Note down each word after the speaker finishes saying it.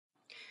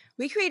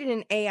We created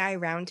an AI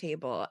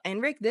roundtable,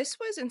 and Rick, this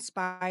was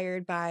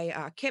inspired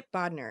by Kip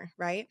Bodnar,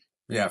 right?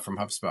 Yeah, from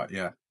HubSpot.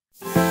 Yeah.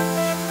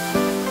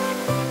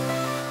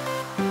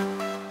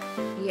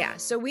 Yeah,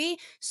 so we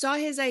saw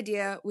his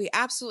idea. We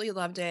absolutely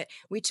loved it.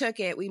 We took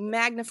it, we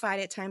magnified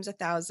it times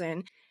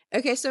 1,000.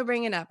 Okay, so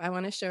bring it up. I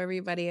want to show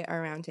everybody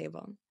our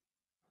roundtable.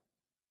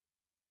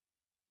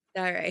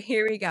 All right,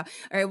 here we go. All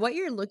right, what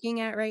you're looking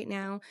at right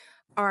now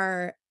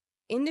are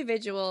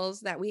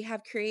individuals that we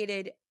have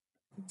created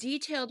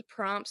detailed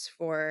prompts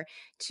for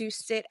to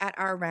sit at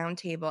our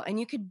roundtable. And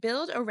you could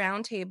build a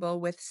roundtable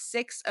with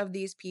 6 of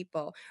these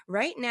people.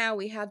 Right now,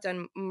 we have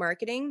done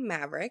marketing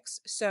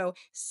mavericks. So,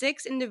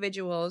 6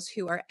 individuals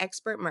who are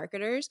expert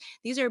marketers.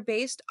 These are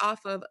based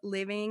off of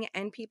living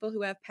and people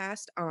who have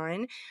passed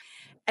on.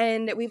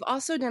 And we've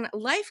also done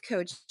life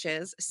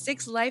coaches,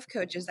 6 life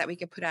coaches that we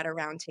could put at a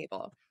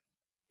roundtable.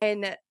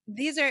 And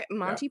these are Yeah.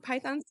 Monty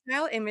Python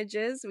style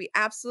images. We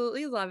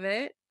absolutely love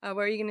it. What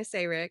are you going to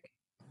say, Rick?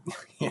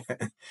 Yeah.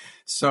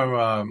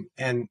 So,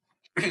 and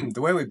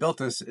the way we built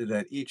this is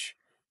that each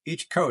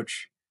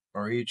coach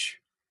or each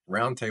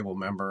roundtable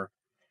member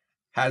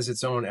has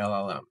its own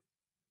LLM.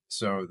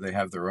 So they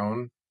have their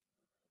own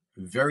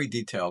very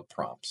detailed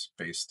prompts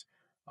based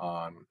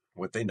on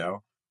what they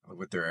know,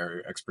 what their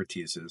area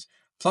expertise is.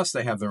 Plus,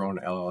 they have their own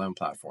LLM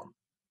platform.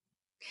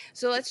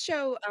 So let's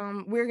show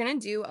we're going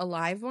to do a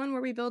live one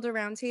where we build a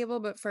roundtable,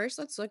 but first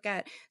let's look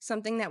at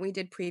something that we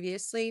did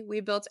previously. We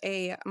built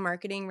a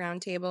marketing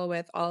roundtable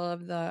with all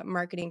of the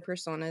marketing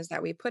personas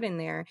that we put in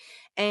there,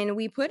 and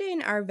we put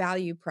in our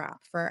value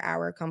prop for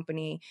our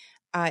company.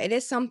 It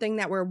is something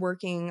that we're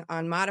working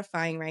on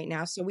modifying right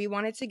now. So we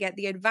wanted to get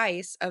the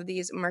advice of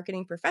these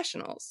marketing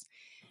professionals.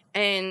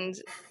 And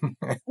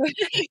I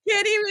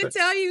can't even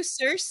tell you,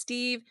 Sir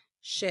Steve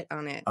shit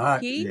on it.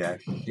 He Yeah,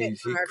 shit he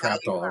on our crapped value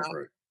all prop.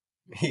 over it.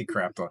 He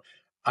crapped all.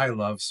 I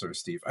love Sir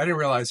Steve. I didn't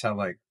realize how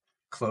like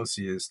close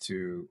he is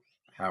to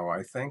how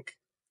I think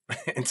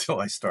until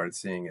I started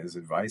seeing his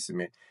advice. I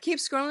mean, Keep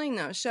scrolling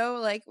though. Show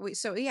like we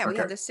okay,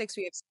 have the 6.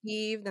 We have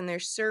Steve, then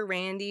there's Sir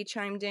Randy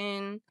chimed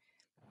in.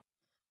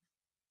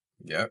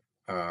 yep.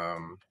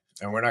 And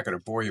we're not going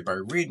to bore you by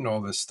reading all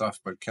this stuff,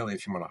 but Kelly,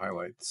 if you want to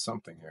highlight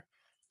something here,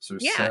 so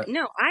Yeah, set.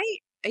 no,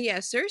 yeah,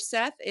 Sir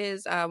Seth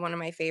is one of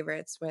my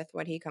favorites with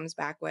what he comes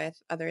back with,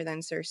 other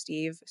than Sir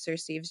Steve. Sir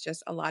Steve's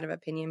just a lot of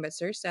opinion, but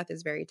Sir Seth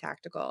is very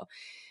tactical.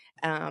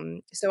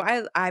 So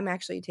I'm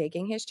actually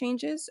taking his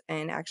changes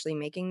and actually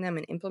making them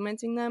and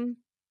implementing them.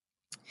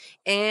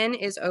 Anne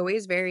is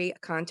always very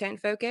content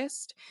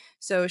focused.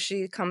 So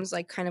she comes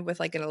like kind of with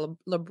like a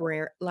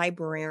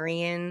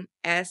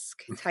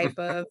librarian-esque type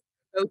of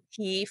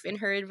motif in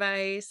her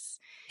advice.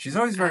 She's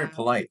always very Uh,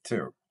 polite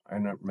too. I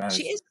know, she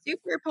managed. is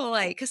super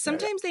polite because Yeah, yeah.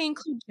 sometimes they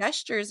include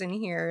gestures in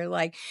here.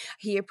 Like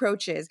he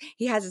approaches,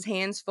 he has his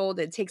hands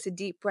folded, takes a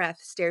deep breath,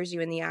 stares you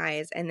in the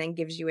eyes, and then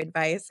gives you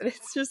advice. And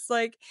it's just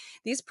like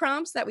these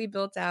prompts that we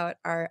built out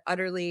are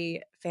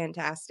utterly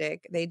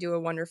fantastic. They do a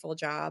wonderful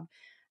job.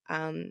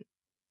 Um,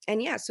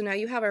 and yeah, so now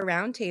you have a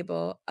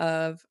roundtable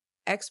of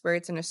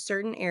experts in a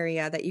certain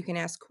area that you can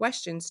ask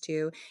questions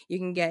to. You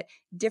can get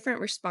different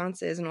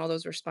responses, and all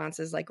those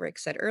responses, like Rick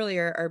said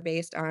earlier, are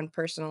based on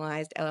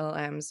personalized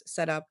LLMs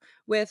set up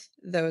with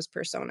those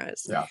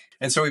personas. Yeah.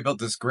 And so we built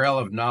this Grail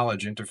of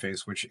Knowledge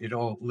interface, which it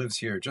all lives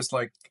here, just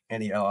like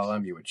any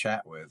LLM you would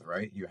chat with,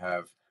 right? You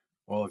have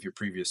all of your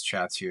previous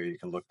chats here. You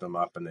can look them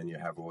up, and then you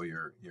have all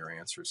your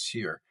answers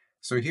here.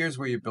 So here's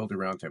where you build a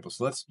roundtable.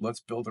 So let's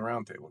build a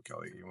roundtable,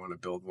 Kelly. You want to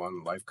build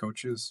one life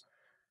coaches,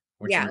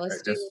 which Yeah, I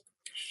let's do. guess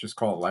just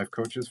call it life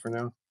coaches for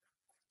now.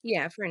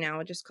 Yeah, for now,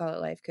 we'll just call it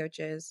life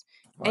coaches,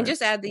 and Life.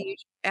 just add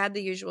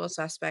the usual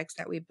suspects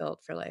that we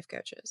built for life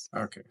coaches.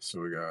 Okay.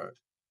 So we got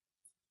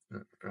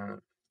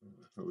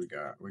who we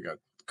got? We got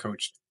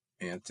Coach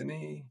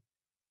Anthony.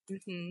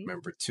 Hmm.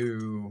 Member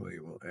two. We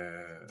will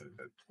add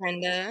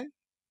Brenda.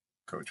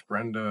 Coach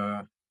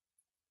Brenda.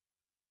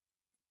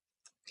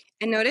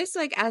 And notice,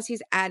 like, as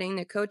he's adding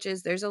the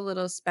coaches, there's a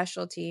little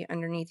specialty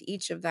underneath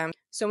each of them.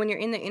 So when you're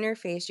in the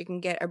interface, you can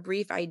get a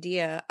brief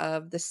idea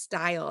of the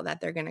style that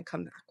they're going to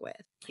come back with.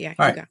 Yeah,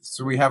 All you right, go.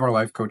 so we have our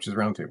life coaches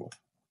roundtable.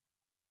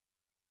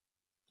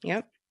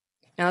 Yep.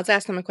 Now let's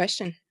ask them a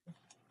question.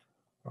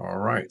 All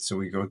right, so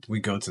we go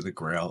to the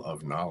Grail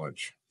of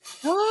Knowledge.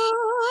 Ah!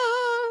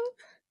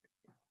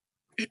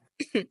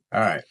 All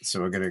right, so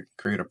we're gonna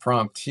create a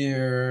prompt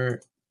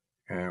here.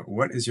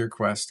 What is your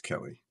quest,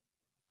 Kelly?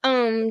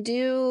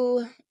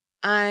 Do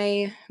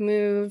I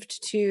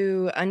moved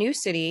to a new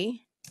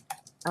city,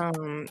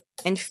 and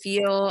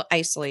feel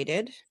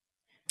isolated?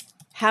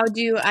 How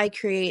do I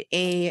create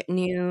a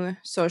new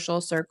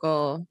social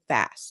circle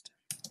fast?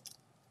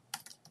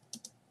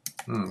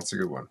 That's a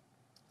good one.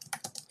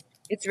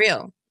 It's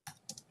real.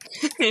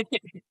 This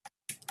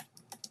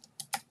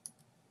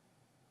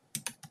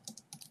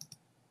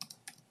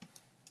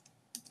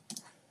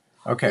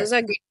Okay, is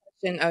a good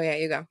question. Oh yeah,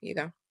 you go. You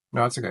go.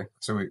 no, it's okay.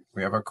 So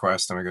we have our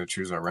quest, and we're going to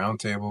choose our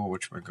roundtable,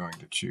 which we're going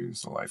to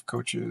choose the life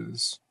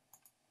coaches.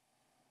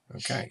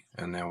 Okay,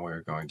 and then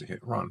we're going to hit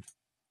run.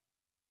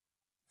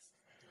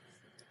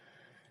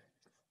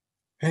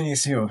 And you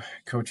see,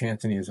 Coach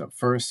Anthony is up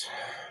first.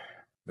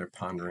 They're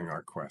pondering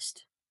our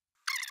quest.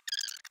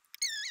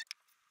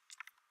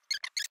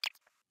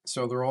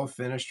 So they're all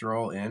finished. They're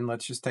all in.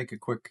 Let's just take a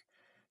quick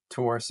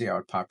tour, see how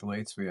it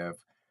populates. We have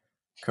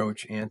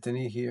Coach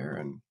Anthony here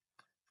and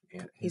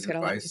He's his got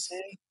a lot to advice.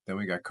 say. Then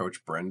we got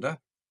Coach Brenda,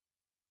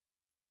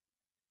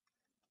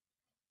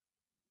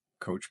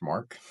 Coach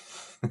Mark.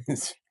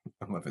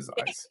 I love his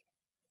eyes.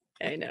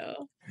 I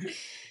know.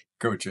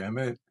 Coach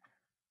Emmett,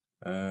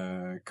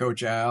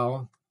 Coach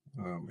Al.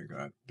 Oh my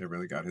God, they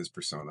really got his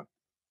persona.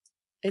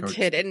 It Coach,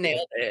 did. It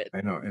nailed it.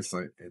 I know it's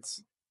like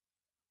it's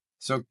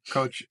so.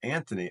 Coach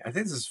Anthony, I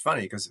think this is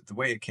funny because the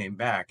way it came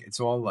back, it's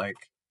all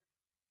like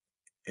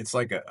it's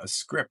like a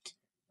script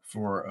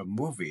for a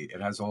movie.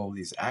 It has all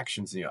these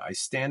actions. You know, I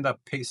stand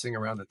up pacing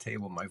around the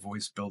table, my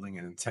voice building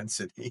in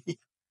intensity.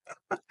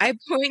 I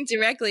point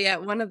directly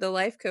at one of the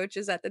life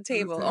coaches at the At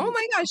the table. Oh table.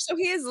 my gosh. So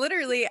he is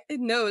literally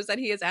knows that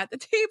he is at the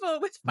table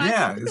with 5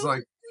 Yeah, other it's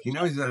like he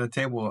knows he's at a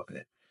table.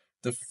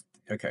 The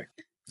okay.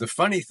 The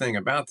funny thing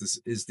about this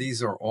is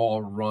these are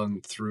all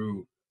run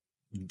through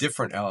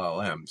different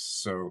LLMs.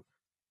 So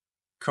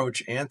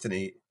Coach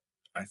Anthony,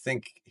 I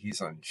think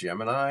he's on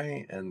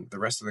Gemini, and the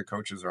rest of the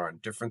coaches are on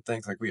different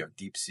things. Like we have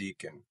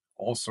DeepSeek and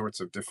all sorts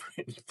of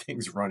different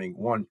things running.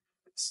 One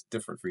it's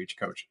different for each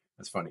coach.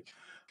 That's funny.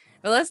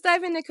 Well, let's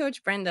dive into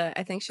Coach Brenda.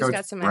 I think she's Coach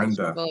got some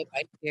Brenda, actionable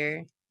advice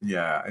here.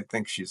 yeah, I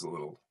think she's a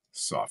little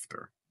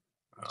softer.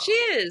 She Um,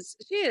 is.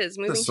 She is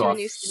the moving to a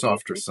new city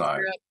softer can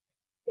side.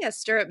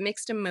 stir up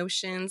mixed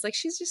emotions. Like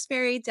she's just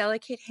very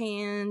delicate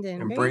hand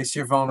and very Embrace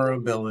your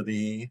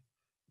vulnerability.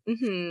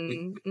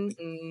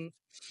 mm-hmm.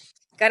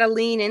 Got to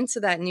lean into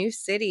that new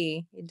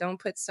city. You don't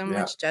put so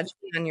Yeah. much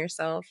judgment on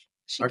yourself.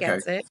 She Okay.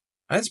 gets it.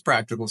 That's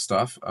practical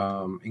stuff.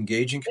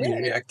 Engage in It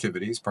community is.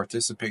 activities,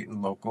 participate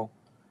in local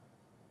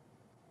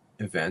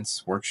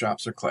events,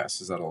 workshops, or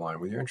classes that align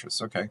with your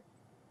interests. Okay,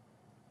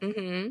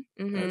 Mhm,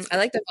 mhm. that's I good.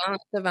 like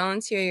to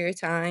volunteer your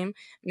time.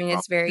 I mean,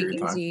 it's very Volunteer your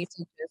time. easy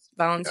to just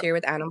Yeah, volunteer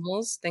with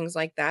animals, things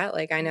like that.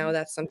 Like, I know mhm.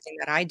 that's something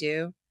that I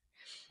do.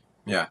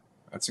 Yeah,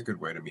 that's a good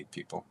way to meet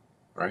people,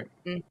 right?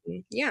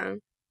 Mhm. Yeah.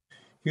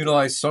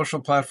 Utilize social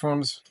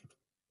platforms.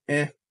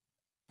 Eh.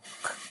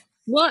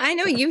 Well, I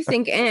know you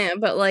think,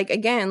 but, like,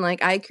 again,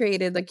 like, I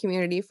created the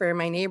community for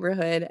my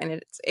neighborhood, and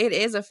it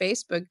is a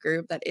Facebook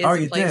group that Oh, is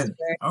a you place did.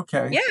 where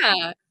Okay,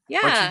 yeah,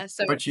 yeah.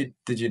 So but you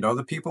did you know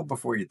the people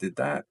before you did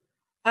that?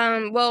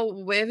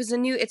 Well, it was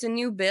it's a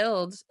new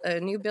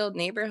build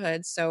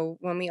neighborhood. So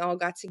when we all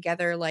got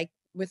together, like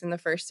within the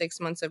first 6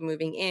 months of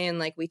moving in,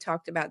 like we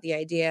talked about the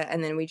idea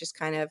and then we just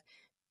kind of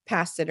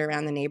passed it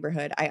around the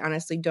neighborhood. I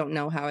honestly don't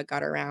know how it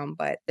got around,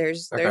 but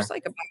Okay.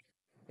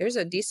 there's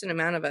a decent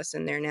amount of us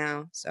in there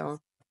now. So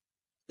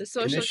the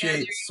social Initiate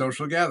gathering.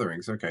 social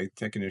gatherings. Okay,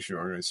 take initiative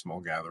in organize small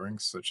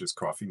gatherings such as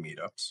coffee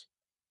meetups.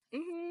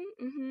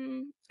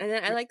 And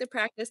then I like to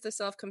practice the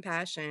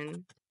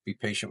self-compassion. Be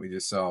patient with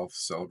yourself.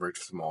 Celebrate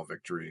small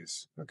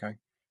victories. Okay.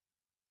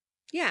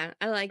 Yeah,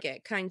 I like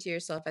it. Kind to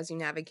yourself as you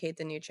navigate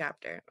the new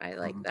chapter. I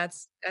like Mhm.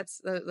 that's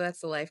the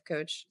life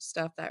coach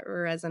stuff that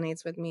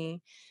resonates with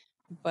me.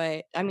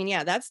 But I mean,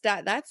 yeah, that's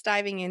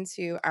diving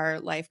into our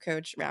life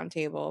coach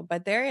roundtable.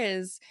 But there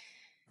is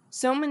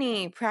so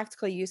many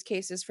practical use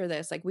cases for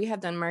this. Like we have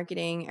done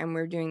marketing and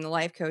we're doing the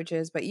life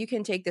coaches, but you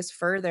can take this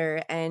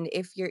further. And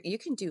if you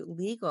can do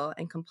legal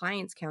and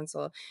compliance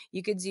counsel,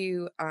 you could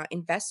do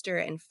investor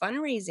and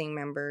fundraising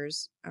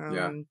members.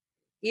 Yeah.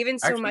 Even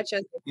so Actually, much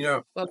as you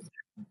know, well.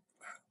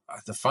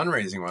 the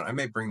fundraising one, I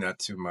may bring that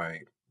to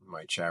my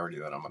charity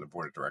that I'm on the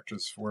board of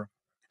directors for.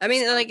 I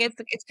mean, So like,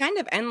 it's kind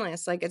of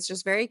endless, like, it's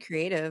just very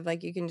creative,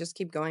 like, you can just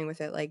keep going with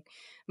it, like,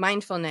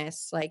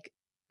 mindfulness, like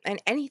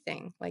and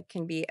anything, like,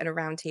 can be at a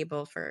round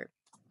table for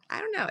I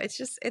don't know,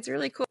 it's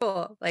really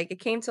cool, like, it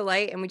came to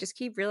light, and we just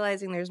keep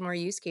realizing there's more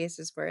use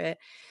cases for it,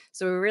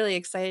 so we're really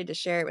excited to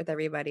share it with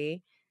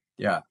everybody.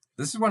 yeah,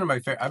 this is one of my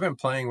favorite. I've been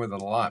playing with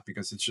it a lot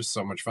because it's just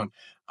so much fun.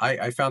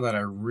 I found that I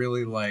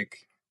really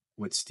like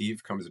what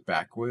Steve comes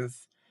back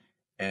with,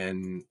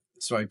 and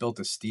so I built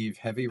a Steve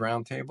heavy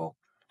round table,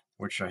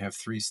 which I have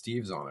 3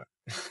 Steves on it.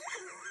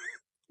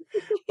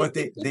 But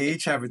they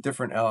each have a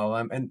different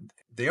LLM, and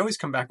they always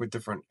come back with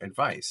different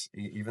advice,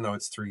 even though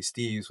it's 3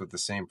 Steves with the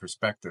same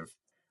perspective.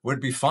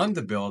 What'd be fun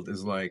to build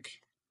is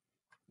like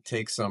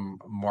take some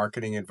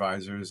marketing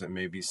advisors and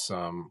maybe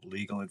some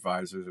legal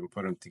advisors and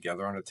put them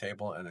together on a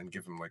table and then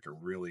give them like a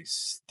really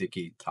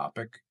sticky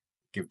topic,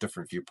 give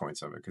different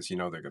viewpoints of it because you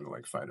know they're going to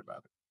like fight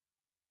about it.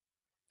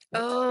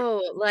 That's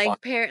Oh, like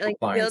like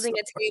compliance building stuff.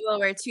 a table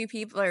where 2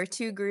 people or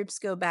 2 groups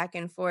go back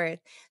and forth,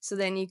 so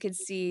then you could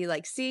see,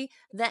 like, see,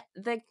 that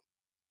the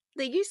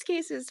use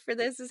cases for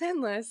this is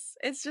endless.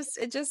 It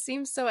just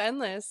seems so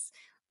endless.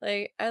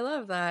 Like, I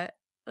love that.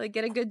 Like,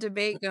 get a good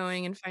debate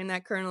going and find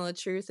that kernel of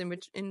truth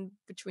in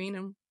between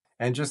them.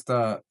 And just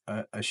a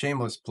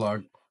shameless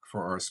plug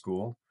for our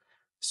school.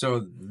 So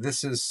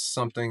this is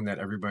something that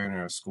everybody in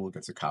our school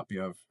gets a copy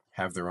of,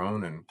 have their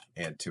own, and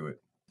add to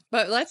it.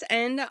 But let's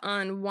end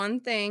on one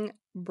thing,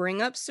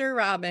 bring up Sir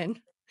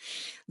Robin.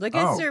 Look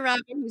at Oh, Sir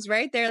Robin, he's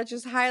right there, let's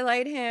just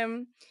highlight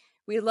him.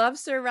 We love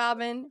Sir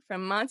Robin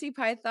from Monty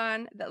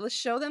Python. That let's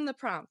show them the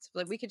prompt.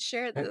 Like we could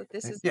share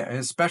this is Yeah,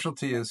 his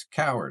specialty is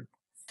coward.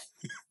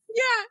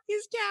 yeah,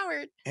 he's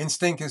coward.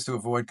 Instinct is to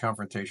avoid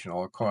confrontation at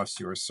all costs.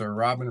 You are Sir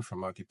Robin from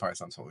Monty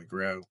Python's Holy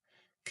Grail.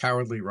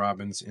 Cowardly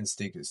Robin's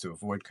instinct is to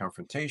avoid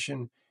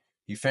confrontation.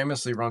 He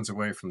famously runs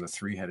away from the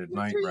three-headed The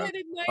knight rather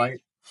three-headed than knight.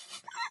 fight,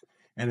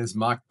 and is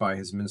mocked by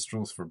his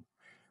minstrels for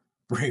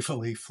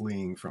bravely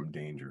fleeing from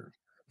danger.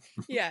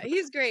 Yeah,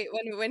 he's great.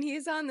 When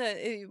he's on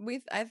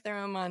I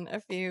throw him on a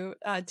few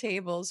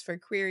tables for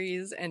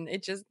queries, and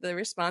it just the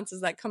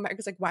responses that come back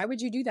is like, "Why would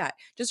you do that?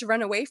 Just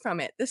run away from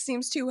it. This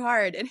seems too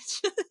hard." And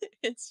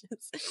it's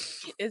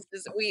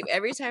just we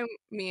every time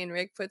me and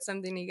Rick put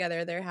something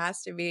together, there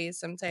has to be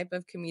some type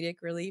of comedic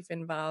relief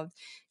involved.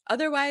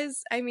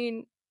 Otherwise, I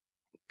mean,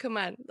 come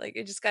on, like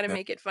you just got to Yeah,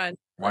 make it fun.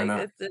 why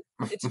Like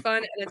not? it's fun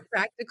and it's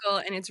practical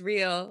and it's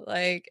real.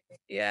 Like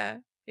yeah,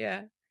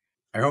 yeah.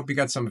 I hope you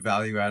got some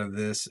value out of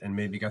this and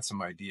maybe got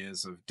some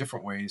ideas of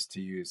different ways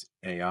to use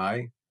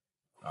AI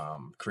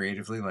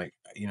creatively. Like,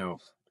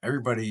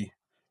 everybody,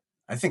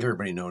 I think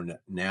everybody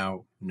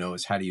now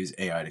knows how to use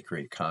AI to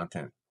create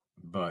content,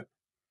 but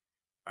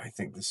I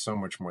think there's so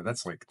much more.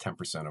 That's like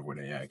 10% of what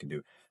AI can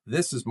do.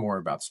 This is more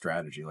about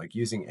strategy, like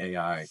using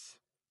AI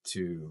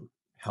to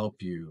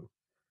help you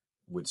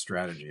with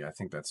strategy. I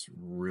think that's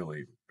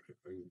really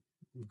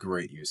a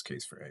great use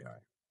case for AI.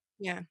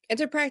 Yeah,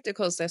 it's a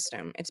practical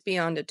system. It's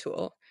beyond a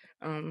tool,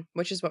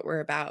 which is what we're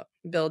about,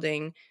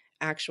 building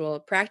actual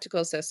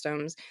practical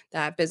systems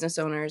that business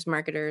owners,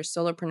 marketers,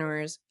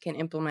 solopreneurs can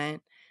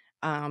implement.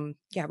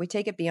 Yeah, we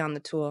take it beyond the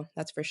tool,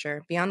 that's for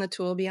sure. Beyond the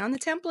tool, beyond the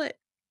template.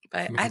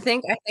 But I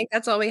think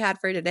that's all we had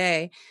for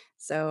today.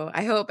 So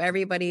I hope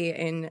everybody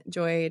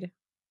enjoyed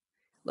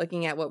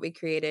looking at what we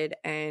created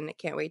and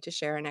can't wait to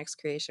share our next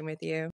creation with you.